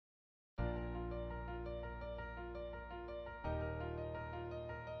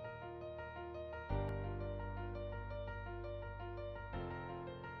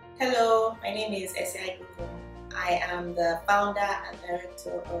Hello, my name is Ese Aigbogun. I am the founder and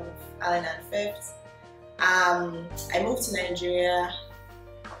director of Allen and Fifth. I moved to Nigeria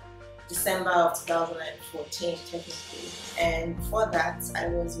December of 2014, technically, and before that, I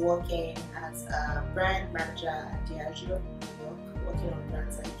was working as a brand manager at Diageo, New York, working on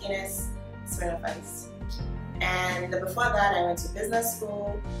brands like Guinness, Smirnoff. And before that, I went to business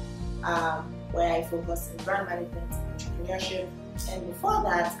school, where I focused in brand management and entrepreneurship. And before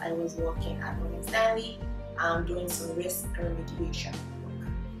that, I was working at Morgan Stanley, doing some risk and remediation work.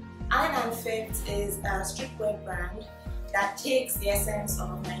 Allen and Fifth is a streetwear brand that takes the essence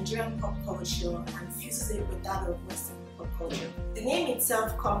of Nigerian pop culture and fuses it with that of Western pop culture. The name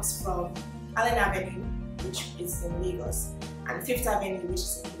itself comes from Allen Avenue, which is in Lagos, and Fifth Avenue, which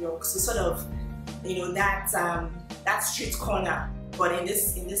is in New York. So sort of, that street corner, but in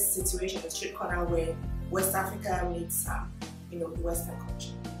this situation, the street corner where West Africa meets the Western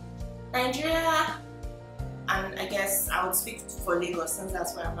culture. Nigeria, and I guess I would speak for Lagos since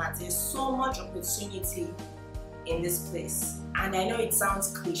that's where I'm at, there's so much opportunity in this place. And I know it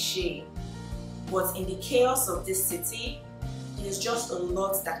sounds cliche, but in the chaos of this city, there's just a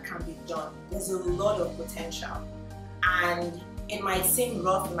lot that can be done. There's a lot of potential. And it might seem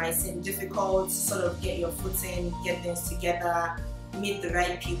rough, it might seem difficult to sort of get your foot in, get things together, meet the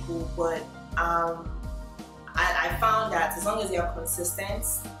right people, but I found that as long as you're consistent,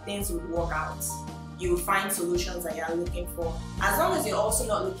 things would work out. You find solutions that you're looking for. As long as you're also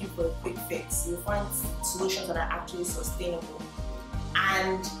not looking for a quick fix, you find solutions that are actually sustainable.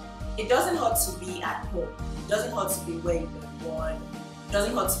 And it doesn't hurt to be at home. It doesn't hurt to be where you've been born. It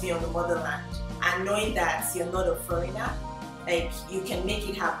doesn't hurt to be on the motherland. And knowing that you're not a foreigner, like, you can make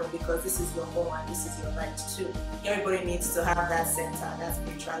it happen because this is your home and this is your right too. Everybody needs to have that center, that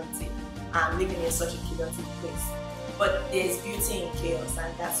spirituality. Living in such a chaotic place. But there's beauty in chaos,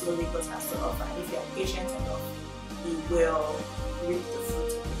 and that's what Lagos has to offer. If you're patient enough, you will reap the fruit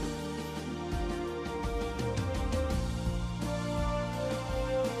of it.